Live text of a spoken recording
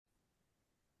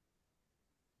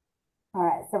All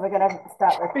right, so we're going to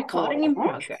start Recording recording. in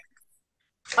progress.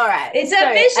 All right. It's so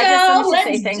I just official. wanted to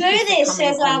say Let's thank do you for this, coming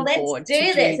Shazza. on Let's board to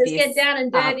do this. do Let's get this down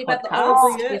and dirty about the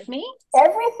podcast IVF. with me.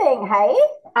 Everything, hey?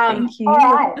 Um, Thank you. All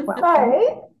right, You're welcome.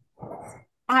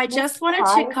 I Miss just wanted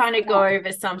to Kylie kind of go Skinner,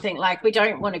 over something like we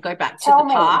don't want to go back to tell the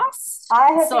me, past.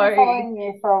 I have been So following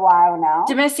you for a while now,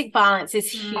 domestic violence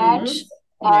is and huge,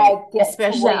 I get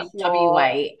to especially watch in your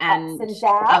WA. ups And and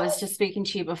I downs. was just speaking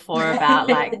to you before You about watch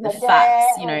me with like the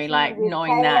facts, Modere, watching you like with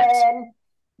knowing that Kaylen.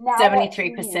 Now watching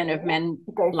 73% of you men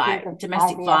go through like the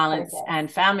domestic IVF violence process.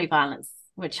 and family violence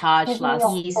were charged Give me your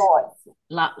last thoughts.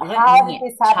 la- How did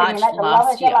this happen? You charged met the love of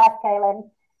last your year. life, Kaylen.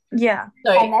 Yeah.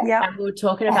 So, And then Yeah. and we were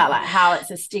talking about like how it's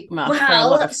a stigma for a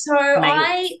lot Well, of so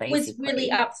I mates, was really basically.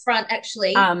 upfront,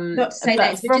 actually, not to say But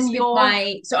names, but from just with your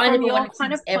so I never your wanted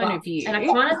kind kids of point ever. of view, And I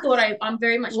kind of thought I'm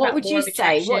very much what about would law you of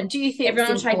say? What attraction. do you think is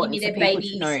Everyone was trying to give me important for their people to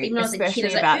babies. know, Even when I was a kid, I especially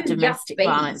was like, about ooh, yuck, domestic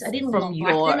babies. violence, I didn't from like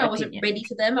your them. I wasn't opinion? ready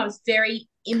for them. I was very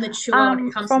immature when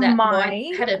it comes to From that. my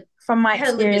I had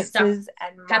a little bit of stuff experiences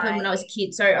and happen when I was a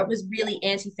kid. So I was really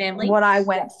anti-family. what I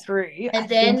went through, I And think,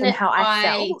 then and how I I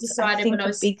felt, I decided when think I a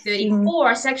was big thing 34,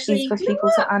 I said, is actually, for you know people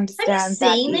what? to Have you understand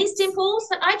that seen these dimples?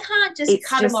 Like, I can't just it's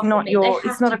cut them just off for not me. They it's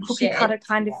have not to a be cookie shared. cutter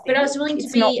kind of But I thing. was willing to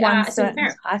It's not be one a single certain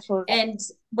parent. type of And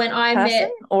when I person,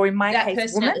 met or in my that case,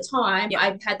 person woman. at the time, Yep. I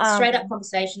had the straight up Um,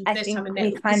 conversation. I First think time I met,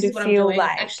 we look, kind this is of what I'm feel doing. I'm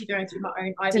like actually going through my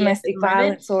own IVF at domestic the moment.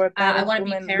 violence or a I battered want to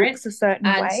be a woman parent. looks a certain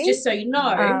And way. just so you know,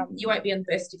 you Um, won't be on the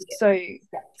birth certificate. so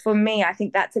for me, I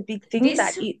think that's a big thing,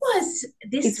 that This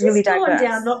it's really has gone down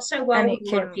diverse, not so well and with it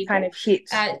a lot of can kind people. of hit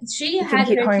She it can had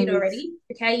hit her home kid with already.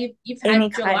 Okay, you've any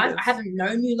had your kind life. of, I haven't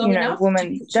known you long enough to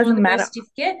woman. put you on Doesn't the birth matter.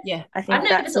 certificate. Yeah. I I think don't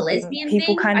know if it's that's a the thing. lesbian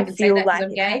People thing. kind I of can say feel that because like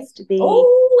I'm it gay. has to be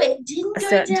Oh, it didn't a go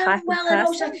certain down type of well at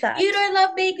all. She's person like, that you don't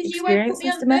love me because you won't put me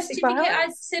experiences on the birth domestic certificate. I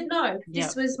violence. said no. Yeah.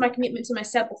 This was my commitment to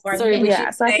myself before I So met would you.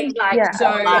 you So I say think, like So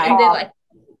like and they're like,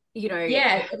 you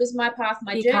yeah, it was my path,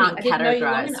 my you journey. can't I didn't know you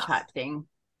long categorize enough. type thing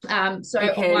So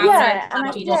because why would I and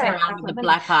want I you to walk take around half with my a money?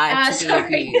 black eye to be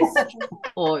Sorry. abused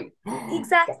or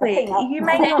exactly, you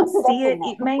may not see it.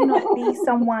 It may not be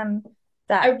someone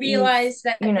I that is, realized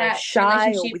that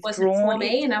shy or relationship wasn't for withdrawn.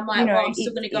 me, and I'm like, well, I'm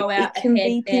still going to go It out can ahead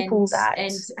be and people that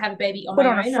have a baby on put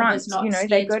my on a own. I was front. not They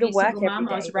scared go to to be a work single every mum.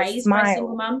 I day, was they raised by a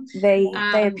single smile, mum. they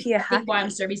appear I think why I'm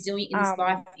happy. so resilient in this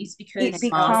life is It because of my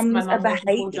becomes a mum working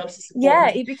 4 behavior. jobs to support Yeah,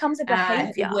 me. it becomes a The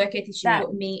behavior work ethic she that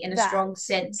put in me and a that strong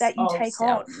sense that you of take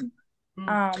self. on.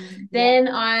 Then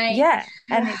I, Yeah,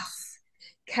 and I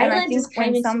Caitlin think just came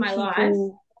when into some my life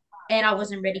people, and I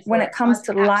wasn't ready when for it it. I comes was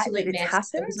to an light that absolute it's mess. I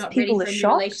happened, was not ready people are for a new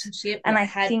shocked, relationship. and I I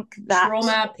had think that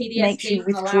trauma, makes PTSD you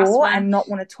from the last withdraw and one. not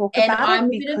want to talk And about it I'm a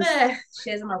bit of because a,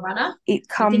 shares I'm a runner. it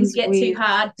When things comes get too with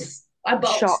hard, I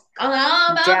bolt. shock, I'm like, oh,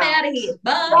 I'm doubt, out of here.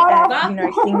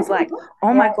 and things like,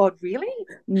 oh my Yeah. God, really?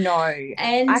 No,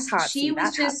 And I can't she see was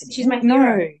that just, she's happening. my No,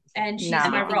 hero and she's and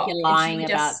you my nah. think rock. you're And she lying would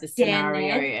about just the stand scenario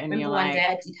there. and you're Remember one like, day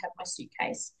I did have my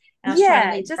suitcase and I was trying to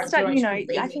Yeah, leave the front just door and she I wouldn't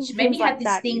leave me. think She made things me have like this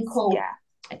that thing is, called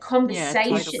a yeah,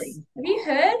 conversation. totally. Have you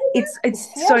heard? it's Is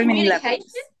she so on many Communication?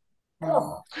 levels.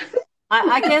 Oh,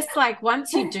 I guess like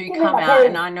once you do give me come my out, pen.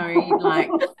 and I know like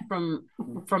from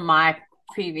my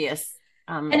previous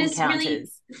And it's really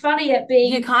encounters, funny at you're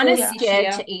being kind of 40 this scared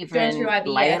year, to going through even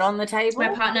lay it IVF. on the My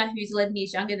table partner, who's 11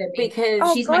 years younger than me, because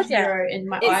Oh she's my God, yeah. hero and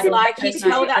my it's idol, like the you person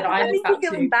tell that that I It look makes you up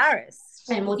feel to. embarrassed.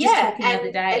 And we we're just yeah, talking the other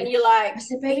and day. you're like, I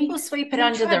said, baby, people sweep it we've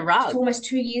under the tried rug. for almost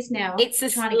 2 years now It's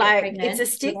trying to get it's a pregnant. We've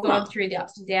stigma. gone through the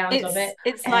ups and downs of it.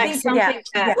 It's And like something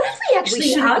that what if we we actually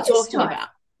shouldn't are be this talking time? about.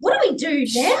 What do we do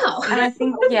now? And I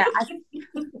think,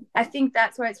 I think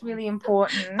that's where it's really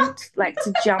important, like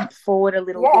to jump forward a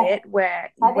little bit,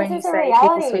 where when you say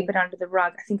people sweep it under the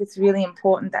rug, I think it's really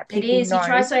important that people You know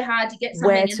try so hard to get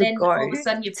something where and to then go all of a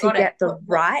sudden you've to got get it. the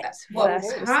right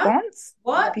first response.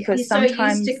 What? Because You're so used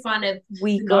sometimes to kind of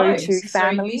we the go no's. to You're so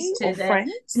family used to or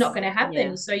friends. it's not going to happen. Yeah.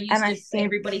 You're so used And I to think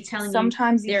everybody telling you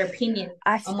sometimes their opinion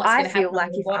I on what's going to feel happen like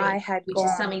on your if body, I had which is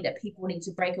gone something that people need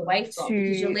to break away from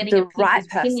because you're to letting the right people's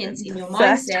person opinions in your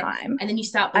first mindset time, and then you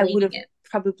start I would believing have it.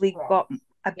 probably got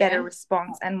a better Yeah.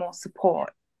 response and more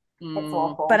support. It's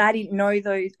awful. But I didn't know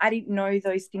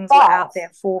those things were out there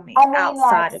for me,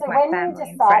 outside of my family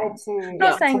and friends.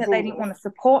 Not saying that they didn't want to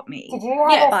support me, did you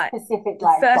have a but specific the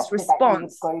first doctor that you would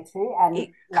response, go to, and it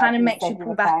kind of makes you said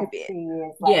pull were back trying a bit. 2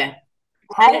 years Yeah.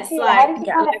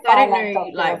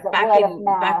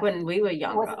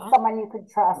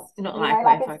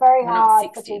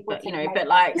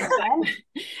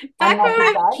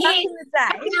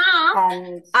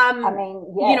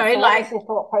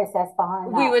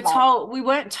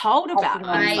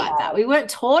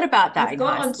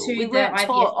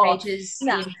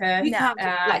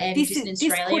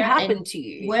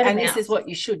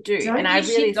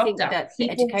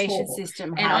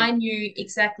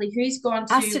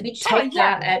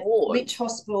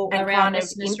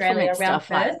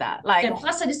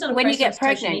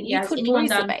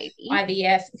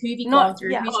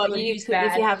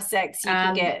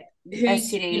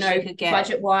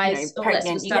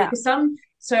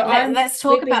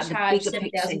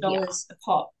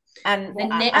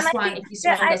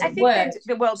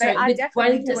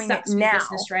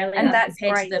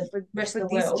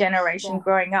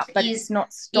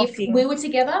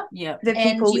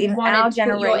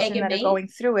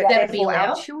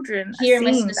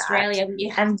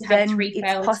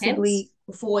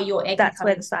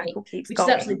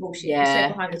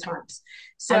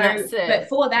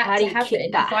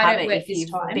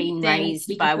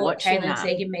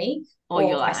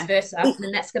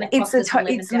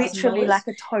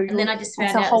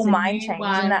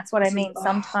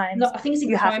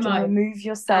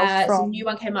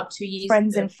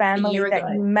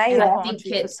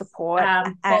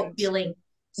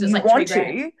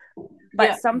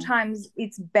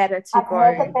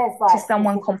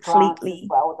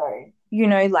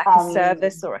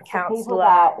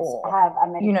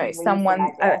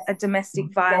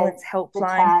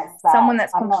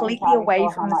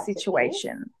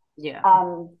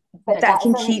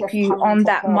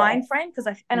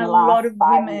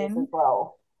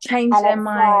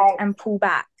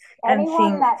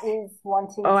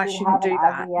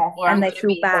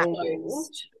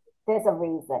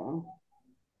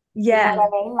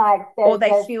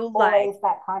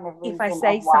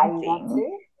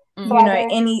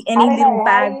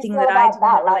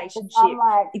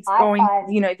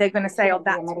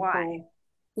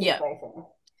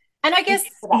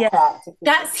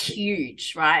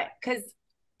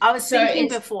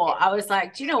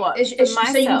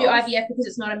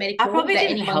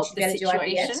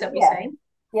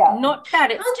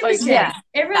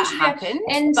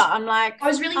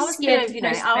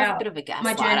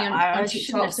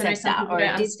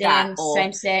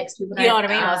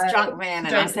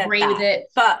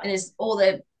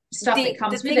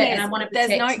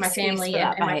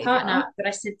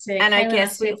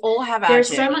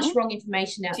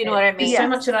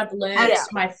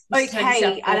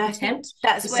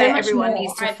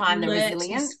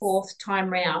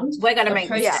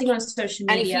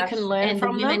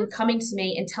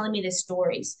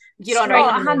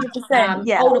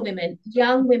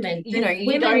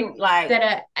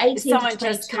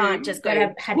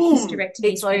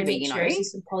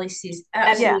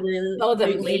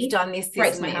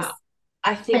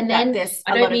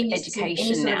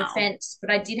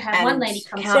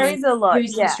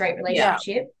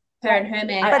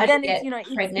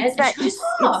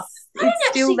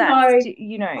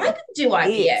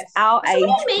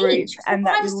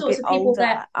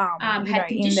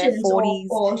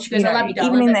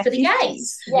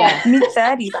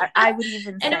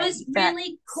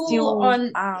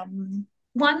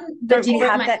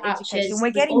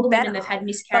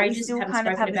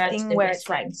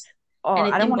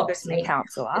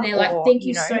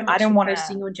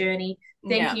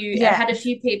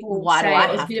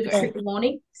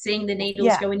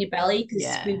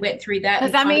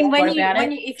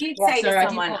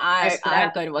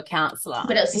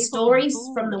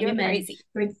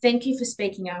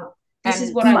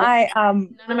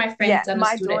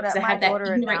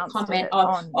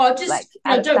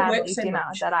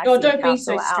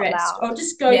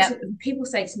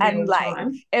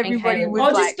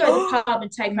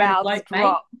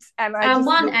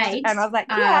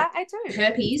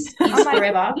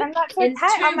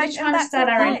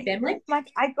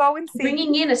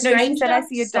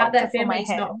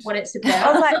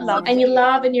 like love and you me.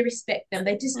 love and you respect them.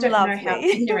 They just don't know how Lovely.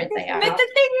 ignorant they But are. the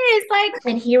thing is, like,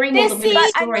 And hearing all the This women's is-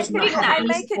 stories and not I having any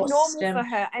make it support normal system for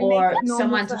her. I or make it normal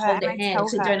someone for to her, hold and their I hand tell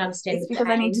because they her don't understand it's the because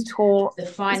I need to pain, talk. the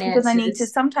It's finances, because I need to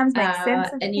sometimes make sense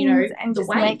of and things and the just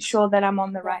make weight. sure that I'm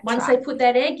on the right Once track. they put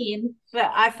that egg in,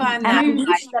 but I find And I that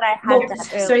wish that I had well, that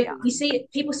so earlier. you see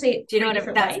it, people see it do you know three what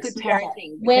different that's ways. good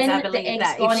parenting, because When I the believe egg's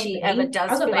that if gone she in ever me, does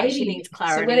I got feel like she baby. needs So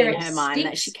clarity whether in it her mind, that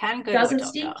sticks, she can go to a doesn't doctor.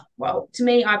 stick, well, to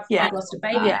me, I've lost a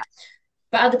baby. Yeah.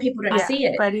 But other people don't Yeah. see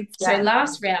it. But it's So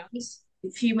last round,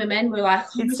 few women were like, oh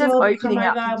it's my just God, come opening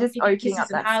up, over, we'll give you kisses and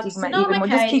that hugs. stigma And I'm even. We'll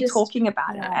just okay, keep talking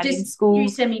about it. And in you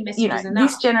schools, send me you know, messages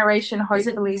enough. this generation There's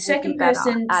hopefully a will be second better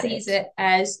person at sees it. it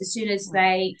as soon as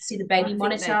they see the baby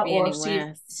monitor, or see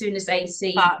as soon as they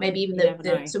see maybe even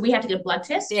the so we have to get a blood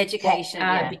test. The education,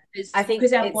 because I think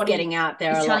our it's body getting out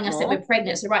there is a telling lot us that more. we're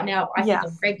pregnant. So right now I think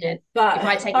I'm pregnant, but if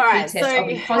I take all a right, pee test, I'll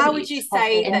be positive. how would you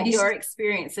say and that this, your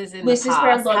experiences in the this past, is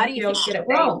where a lot how of do you girls think get it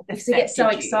wrong, because they get so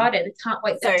excited, they can't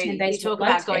wait that 10 days you talk for a blood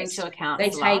about going test. to a counselor,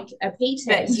 they take a pee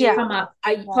test, come up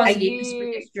positive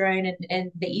for progesterone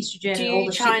and the estrogen and all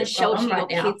the shit that's going on right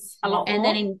now. A lot and more?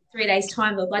 then in 3 days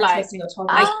time the blood test and got told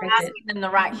like pregnant. asking them the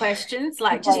right questions,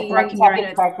 like just breaking your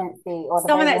own pregnancy, or the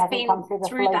someone baby that's hasn't been come through the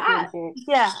through that.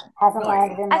 hasn't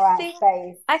landed in the right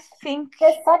space. I think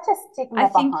there's such a stigma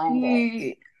behind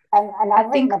it. And I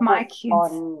think my kids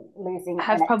on losing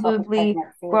have probably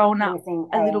grown up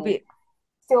a little bit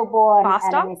stillborn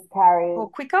faster and a miscarriage or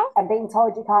quicker, and being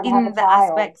told you can't in have a the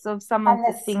child. aspects of some of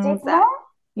the things that,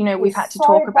 you know, we've had to so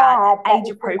talk about bad age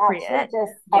appropriate.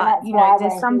 But you know,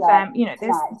 there's some you know,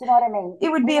 there's do you know what I mean? it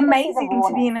would be amazing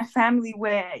to be in a family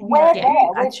where you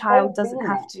know a child doesn't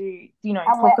have to, you know,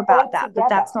 talk about that, but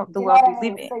that's not the world we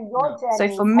live in. So your journey,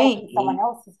 so for me, someone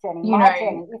else's journey, you my know,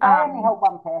 journey. If I only help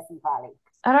one person, Kylie,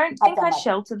 I don't think I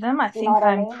shelter them. I think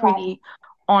I'm pretty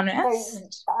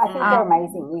honest. So I think they're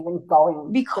amazing, even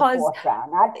going because the 4th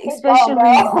round. especially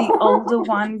the older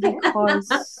one,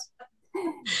 because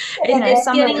you know,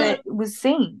 some of it was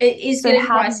seen. It is getting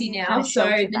pricey now. So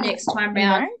the next time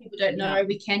round, people don't know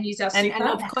we can use our super. And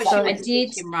of course, I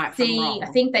did see. I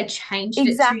think they changed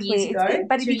it 2 years ago.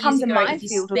 But it becomes a minefield.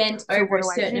 If you spend over a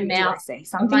certain amount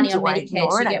of money on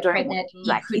Medicare to get pregnant,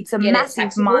 like it's a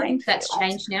massive minefield. That's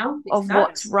changed now of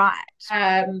what's right.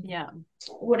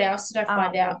 What else did I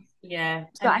find out?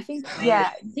 So I think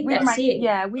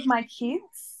with my kids,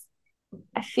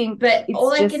 I think, but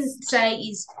all I can say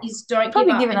is don't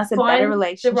probably give up. given us a better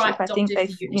relationship. The right I think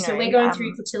they've, you know, so we're going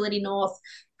through Fertility North,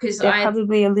 because they're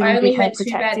probably a little bit more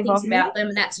protective of me about them,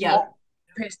 and that's not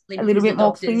personally a little bit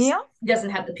more clingier. He doesn't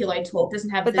have the pillow talk, doesn't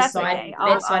have but the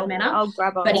bedside manner. I'll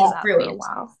grab on, but he's brilliant.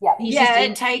 He's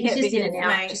just in and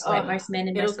out, just like most men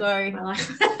in it'll go. My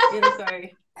life. It'll go.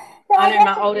 I know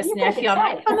my oldest nephew. I'm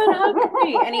like, come on, hug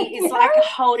me, and he is like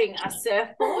holding a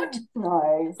surfboard.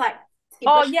 No, it's like. So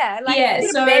I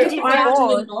went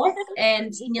to North,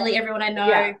 and nearly everyone I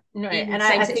know in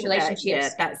same-sex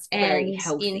relationships, that's very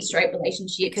healthy in straight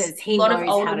relationships, because he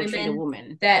knows how to treat a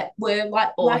woman that were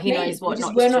like he me. knows what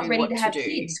not we're to not do, ready what to have do.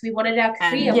 kids. We wanted our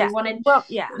career. We wanted.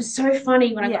 It was so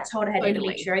funny when I got told I had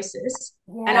endometriosis,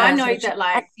 and I know that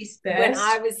like when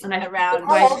I was around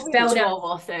 12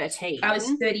 or 13, I was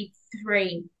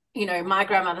 33. You know, my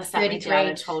grandmother sat me down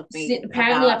and told me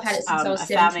apparently about, I've had it since I was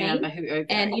 17, family member who overdosed.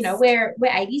 And you know we're 80s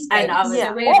babies, and I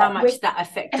was how much that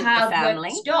affected the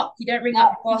family. Stop! You don't ring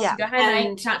up the boss. You go, hey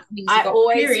mate, can't come in. I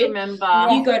always remember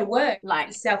you go to work,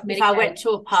 like self-medicate. If I went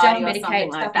to a party or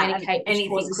something like that, which anything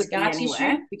causes could scar be tissue.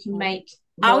 anywhere. We can make.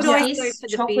 I would always go for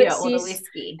the beer or the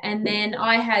whiskey. And then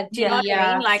I had the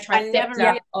like I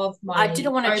never of my I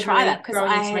didn't want to try that because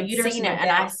I had seen it and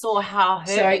I saw how hurt.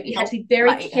 So you have to be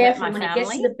very careful when it gets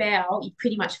to the bowel. You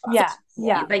pretty much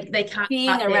they can't being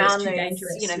around those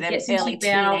dangerous. You know, them early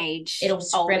teenage, it'll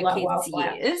spread like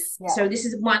wildfire. So this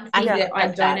is one thing that I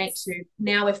donate to.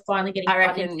 Now we're finally getting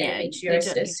funding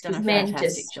endometriosis because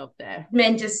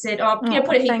men just said, oh,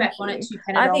 put a heat back on it, 2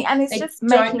 Panadol. I think, and it's just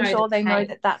making sure they know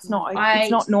that that's not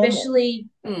it's not normal. Especially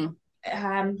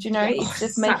do you know, it's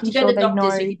just making sure they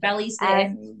know. Your belly's there,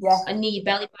 near your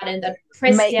belly button. They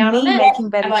press down on it. Making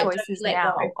better choices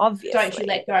now, obviously. Don't you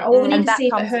let go. Oh, we need to see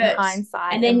if it hurts.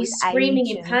 Hindsight, and then you're screaming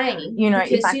in pain. You know,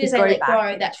 if as soon as they let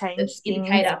go, that's the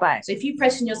indicator. So if you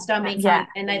press in your stomach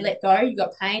and they let go, you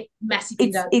got pain. Massive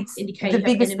indicator. The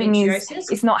biggest thing is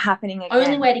it's not happening again.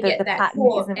 Only way to get that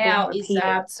core out is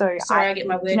so sorry, I get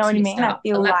my words. You know what I mean? I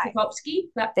feel like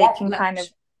they can kind of.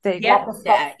 They're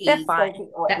fine.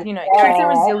 You know, kids are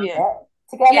resilient.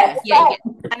 Yeah.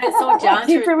 And it's all down to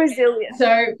super resilient.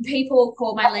 So people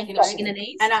call my language skin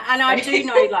knees. And I do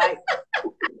know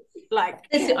like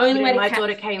it's the only way. My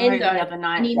daughter came home the other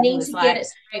night and you need to get it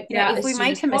straight out. If we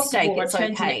make a mistake, it's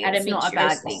okay. It's not a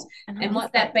bad thing. And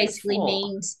what that basically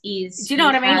means is, do you know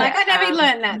what I mean? Like I never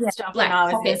learned that stuff when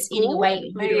I was in school. Eating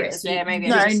away maybe it was there, maybe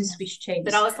it was just Swiss cheese.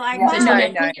 But I was like,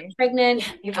 no, get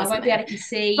pregnant. I won't be able to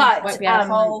conceive. I won't be able to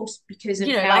hold because of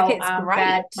how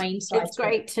bad my insides. It's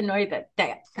great to know that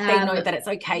they know that it's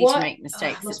okay to make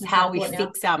mistakes. It's how we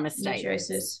fix our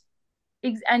mistakes.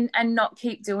 And not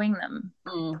keep doing them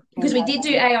because we did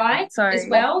do AI as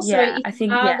well. So if I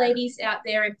think ladies out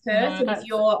there in Perth, and if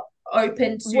you're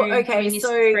open to doing this for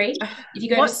free. If you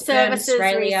go to Sperm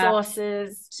Australia,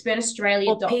 resources, Sperm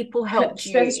Australia, or people helped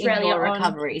you in your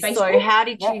recovery. Facebook, so how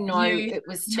did you know it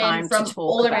was time to talk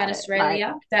all around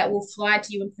Australia that will fly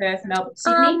to you in Perth, Melbourne,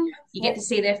 Sydney. You get to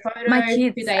see their photo, my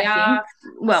kids, who they are.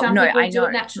 Well, some no, people I do know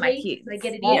it naturally. my kids. They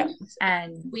get it in,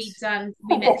 and we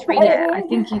met 3 Yeah, I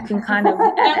think you can kind of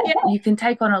you can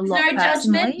take on a lot. No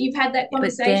judgment. You've had that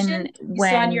conversation. You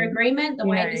sign your agreement. The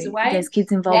wait is away. There's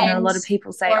kids involved, and a lot of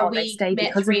people say, "Oh, they stay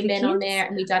because of the kids." We met 3 men on there,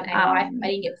 and we done AI. I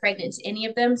didn't get pregnant to any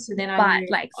of them, so then I knew.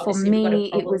 But like for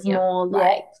me, it was more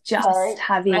like just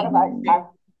having. I've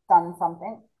done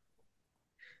something.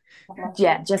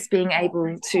 Yeah, just being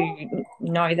able to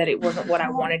know that it wasn't what I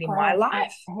wanted in my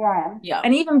life. Here I am. Yeah.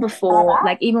 And even before,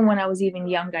 like even when I was even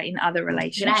younger in other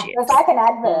relationships. It's like an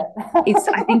advert.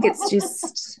 I think it's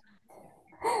just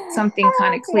something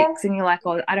kind of clicks and you're like,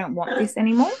 oh, I don't want this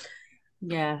anymore.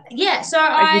 Yeah. Yeah. So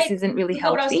this isn't really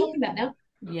healthy. What I was talking about now.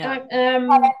 Yeah.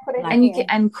 And you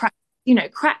can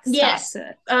cracks. Yes.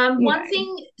 One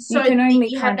thing. So you can only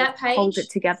you kind have of that page hold it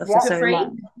together for so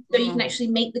long. So you can actually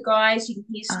meet the guys, you can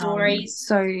hear stories.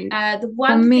 So the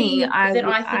one thing that I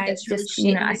think that's really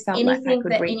shit is anything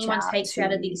that anyone takes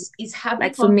out of this is have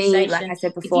a conversation. For me, like I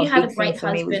said before, if you have a great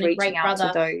husband, a great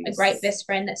brother, a great best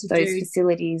friend that's a dude,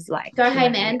 facilities, like go, hey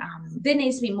man, there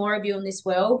needs to be more of you in this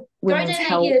world. Go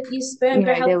donate your sperm,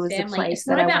 go help the family. It's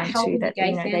not about helping the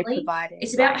gay family.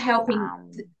 It's about helping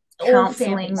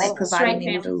counseling. They provided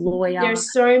me with a lawyer. There are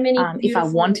so many if I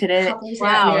wanted it.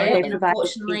 Wow. And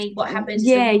unfortunately, what happens?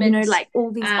 Yeah, like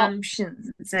all these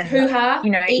options. And, hoo-ha,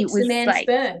 it was the man's like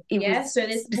sperm. It was so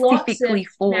there's specifically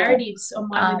lots of narratives on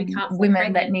why women can't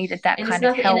women that needed that kind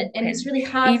of help. And it's really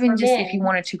hard. Even for just men if you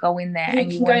wanted to go in there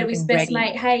and you can go weren't to his even best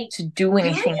ready mate, hey, to do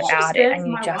anything about it, and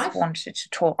you just wanted to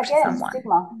talk to someone.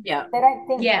 Stigma. Yeah, they don't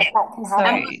think that can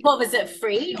happen. So, what was it,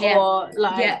 free or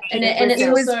like? And it's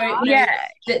also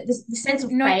the sense of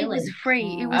failing. It was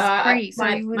free. It was free. So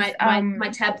my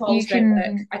tadpoles don't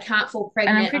work. I can't fall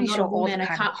pregnant. And I'm pretty sure all the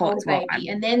kind of courts will baby.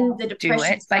 And then the depression do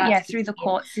it. But yeah, through the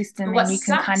court system, and you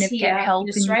can kind of get help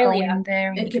and you go in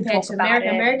there and you can talk about it.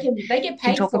 American, they get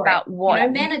paid for it.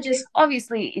 What men are just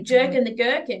obviously jerking the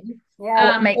gherkin.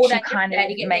 What makes you kind of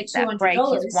make that break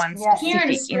is one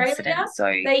specific incident. So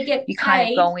they get you kind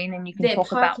of go in and you can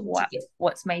talk about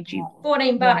what's made you want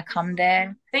to come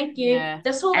there. Thank you.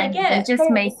 That's all they get. So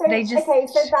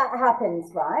that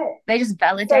happens, right? They just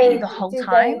validate you the whole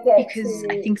time, because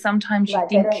I think sometimes you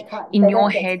think in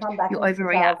your head you're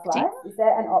overreacting,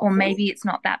 or maybe it's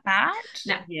not that bad.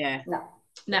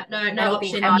 No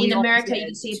option. In America, you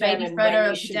can see a baby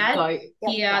photo of the dad.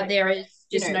 Here, there is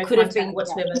just no contact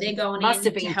whatsoever. They're going in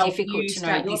to help you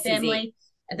start your family,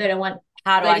 and they don't want.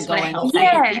 How do I go and help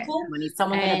people? I need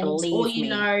someone going to believe all you me.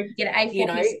 know, get an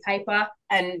A4 piece of paper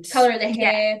and color of the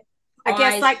hair. I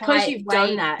guess like because you've done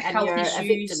weight, that and you're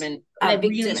issues, a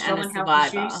victim and a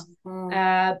survivor.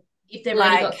 If they've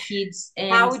already got kids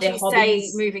and how would their you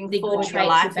hobbies, say moving the forward good your traits,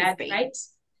 life the bad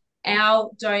traits. Our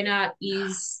donor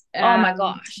is oh my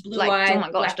gosh, blue-eyed, oh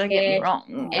my gosh, don't get me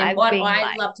wrong. And what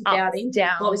I loved about him,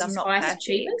 what was his highest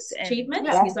achievements?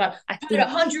 He's like, I put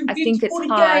 150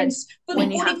 games for the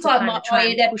you have to club. kind of try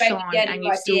and push on, and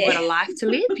you've still got a life to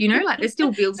live. Like there's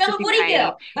still bills to be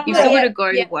paid. You've still got to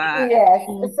go to work.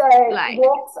 So like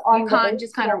you can't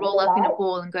just kind of roll up in a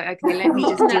ball and go, okay, let me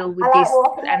just deal with this,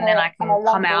 and then I can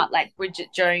come out like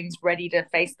Bridget Jones, ready to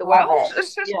face the world.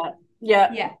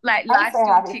 Yeah. Like life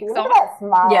still ticks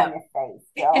on. Yeah.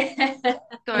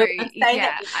 So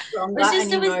yeah,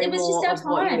 it was just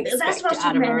our time. That's what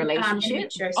I was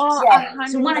relationship.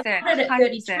 So when I started at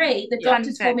 33, the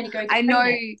doctor told me to go to I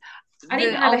know. I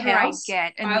didn't have a house.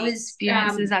 I was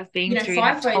experiences I've been through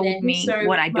have told me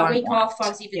what I don't want. I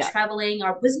was either traveling.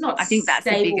 I was not. I think that's the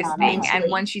biggest thing. And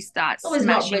once you start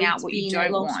smashing out what you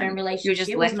don't want, you're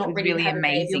just left with really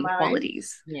amazing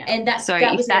qualities. And so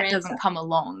if that doesn't come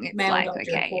along, it's like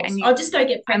okay, and I'll just go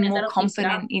get pregnant. I'm more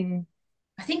confident in.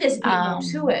 I think there's a bit more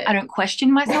to it. I don't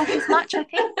question myself as much, I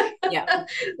think.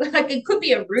 Like it could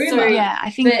be a rumor. So, yeah,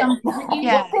 I think what do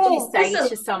you say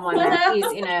to someone that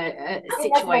is in a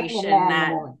situation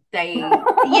that they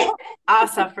are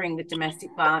suffering with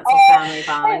domestic violence or family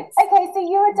violence? Okay, so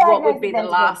you were diagnosed. What would be the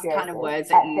last kind of words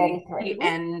that you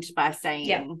end by saying?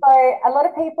 So a lot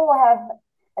of people have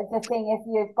the thing, if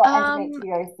you've got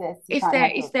endometriosis,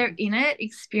 if they're in it,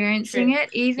 experiencing it,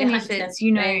 even if it's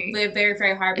we're very,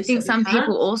 very high risk. I think some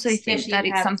people also think that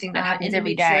it's something that happens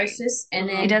every day, and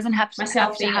then it doesn't have to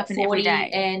happen every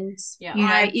day. And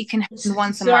it can happen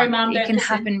once a month. It can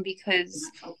happen because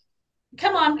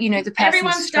come on, the person's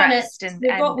everyone's stressed done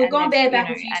it. We've gone bareback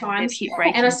a few times,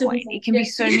 and I still it can be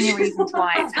so many reasons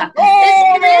why it's happening.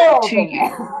 It's real. to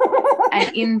you.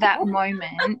 And in that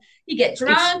moment, you get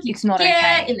drunk, it's not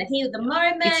okay. In the heat of the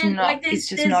moment. It's not, it's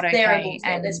just not okay.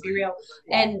 And let's be real.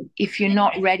 And if you're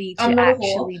not ready to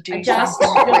actually do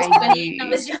something where you, I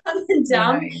was young and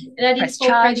dumb, and I didn't fall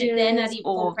pregnant then, I didn't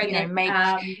fall pregnant. Make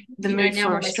the move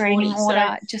for a restraining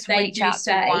order, just reach out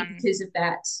to one, because of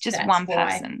that. Just one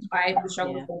person. I was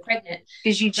struggling to fall pregnant.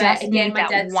 Because you just need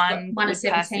that one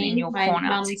person in your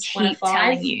corner to keep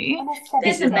telling you,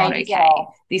 this is not okay.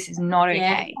 This is not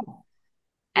okay.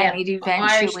 And it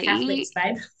eventually, Catholics,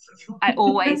 babe. I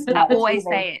always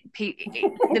say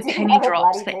it, the penny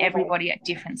drops for everybody at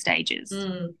different stages.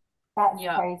 That's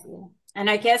crazy. And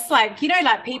I guess, like, you know,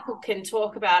 like people can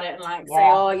talk about it and like say,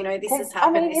 oh, you know, this has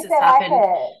happened, this has happened.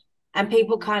 And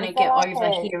people kind of get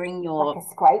over hearing your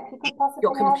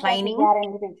complaining,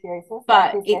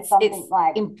 but it's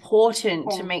important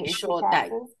to make sure that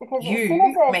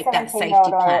you make that safety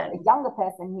plan. A younger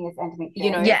person who has endometriosis,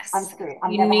 you know, I'm screwed.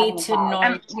 You need to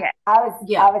know. I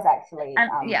was actually,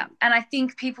 and I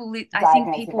think people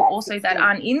also that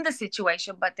aren't in the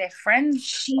situation, but they're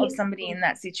friends of somebody in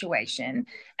that situation,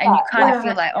 and you kind of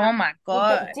feel like, oh my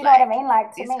god, do you know what I mean?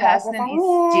 Like, this person is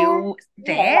still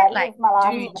there. Like,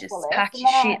 dude, just pack your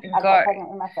shit and go.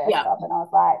 And I was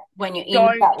like, when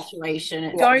you're in that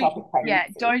situation,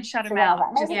 don't shut them out.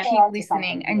 Just keep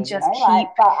listening and just keep,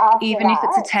 even if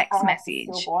it's a text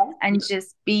message, and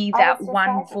just be that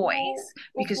one voice,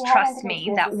 because trust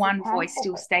me, that one voice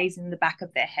still stays in the back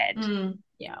of their head.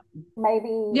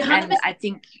 Maybe. And I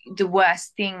think the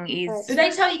worst thing is, do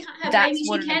they tell you can't have babies?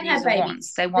 You can have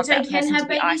babies. They want that person to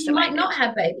be isolated. You might not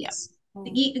have babies.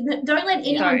 Don't let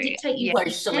anyone dictate you what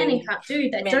you can and can't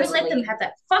do. That don't let them have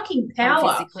that fucking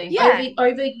power over your body.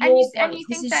 And you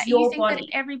think that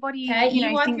everybody,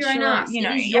 you wipe thinks your own ass. You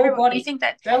know, your body. You think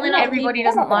that everybody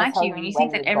doesn't like you, and you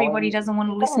think that everybody doesn't want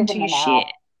to listen to your shit.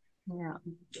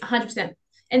 100%.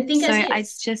 And think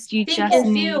it's just you just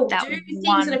need that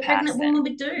one that a pregnant woman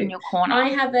would do in your corner. I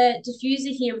have a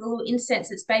diffuser here with a little incense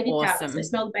that's baby powder. So I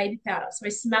smell the baby powder. So I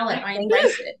smell it. I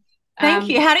embrace it. Thank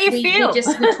you. How do you feel? We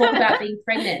talk about being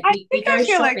pregnant. We go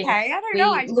shopping. Okay. I don't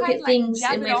know. We look at things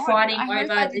and we're fighting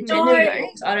over the gender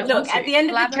roles. I don't look at the end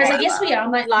of the day. Because I guess we are.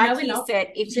 I'm like no, we're you not.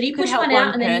 said, if so you push help one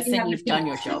out and person, then you've done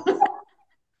your job.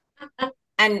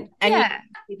 and you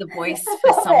be the voice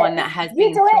for someone that has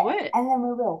been through it. And then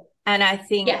we will. And I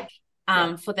think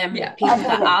for them people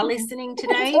that are listening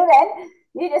today,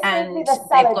 and they've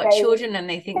got children and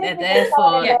they think they're there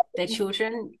for their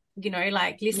children, you know,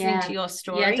 like listening to your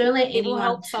story, don't let it will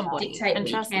help somebody dictate and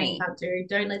trust me.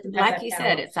 Don't let them have like that you power.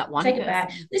 said, it's that one take person. It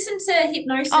back. Listen to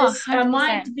hypnosis.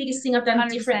 The biggest thing I've done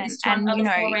different this time, other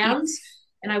 4 rounds,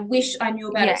 and I wish I knew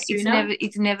about it sooner.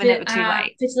 It's never too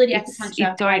late. Fertility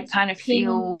acupuncture. It don't kind of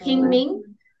feel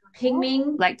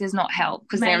pingming, like there's not help,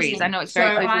 because there is. I know it's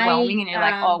very overwhelming, and you're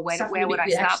like, oh, where would I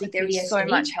start? But there is so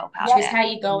much help out there. How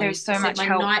you go? There's so much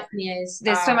help.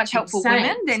 There's so much help for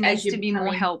women. There needs to be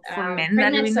more help for men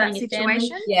that are in that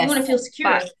situation. You want to feel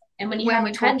secure, and when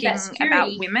we're talking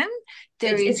about women,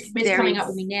 it's coming up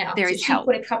with me now. There is help.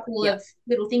 Put a couple of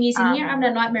little thingies in here. I'm having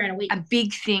a nightmare in a week. A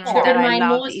big thing that I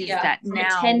love is that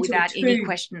now, without any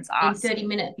questions asked, in 30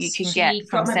 minutes, you can get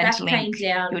from Centrelink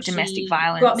your domestic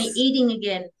violence. Got me eating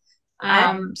again.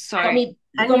 Got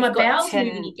my bowels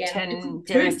moving again. I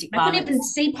couldn't even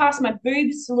see past my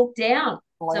boobs to look down.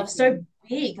 So I was so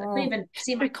big. I couldn't even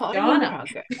see my vagina.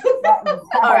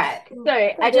 All right.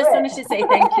 So I just wanted to say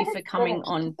thank you for coming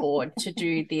on board to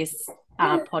do this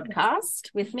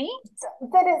podcast with me.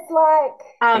 But it's like,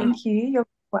 thank you. You're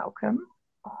welcome.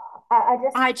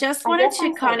 I just wanted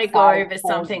to kind of go over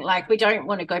something, like we don't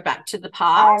want to go back to the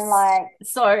past. I'm like,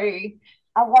 so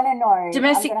I want to know.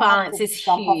 Domestic violence is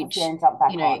huge, you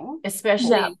know,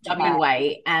 especially in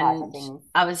WA. And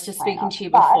I was just speaking to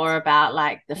you before about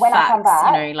like the facts,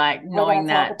 you know, like knowing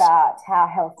that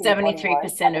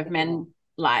 73% of men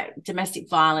like domestic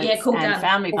violence and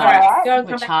family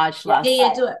violence were charged last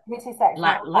year.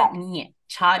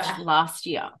 Charged last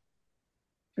year.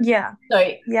 Yeah. So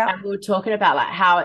and we were talking about like how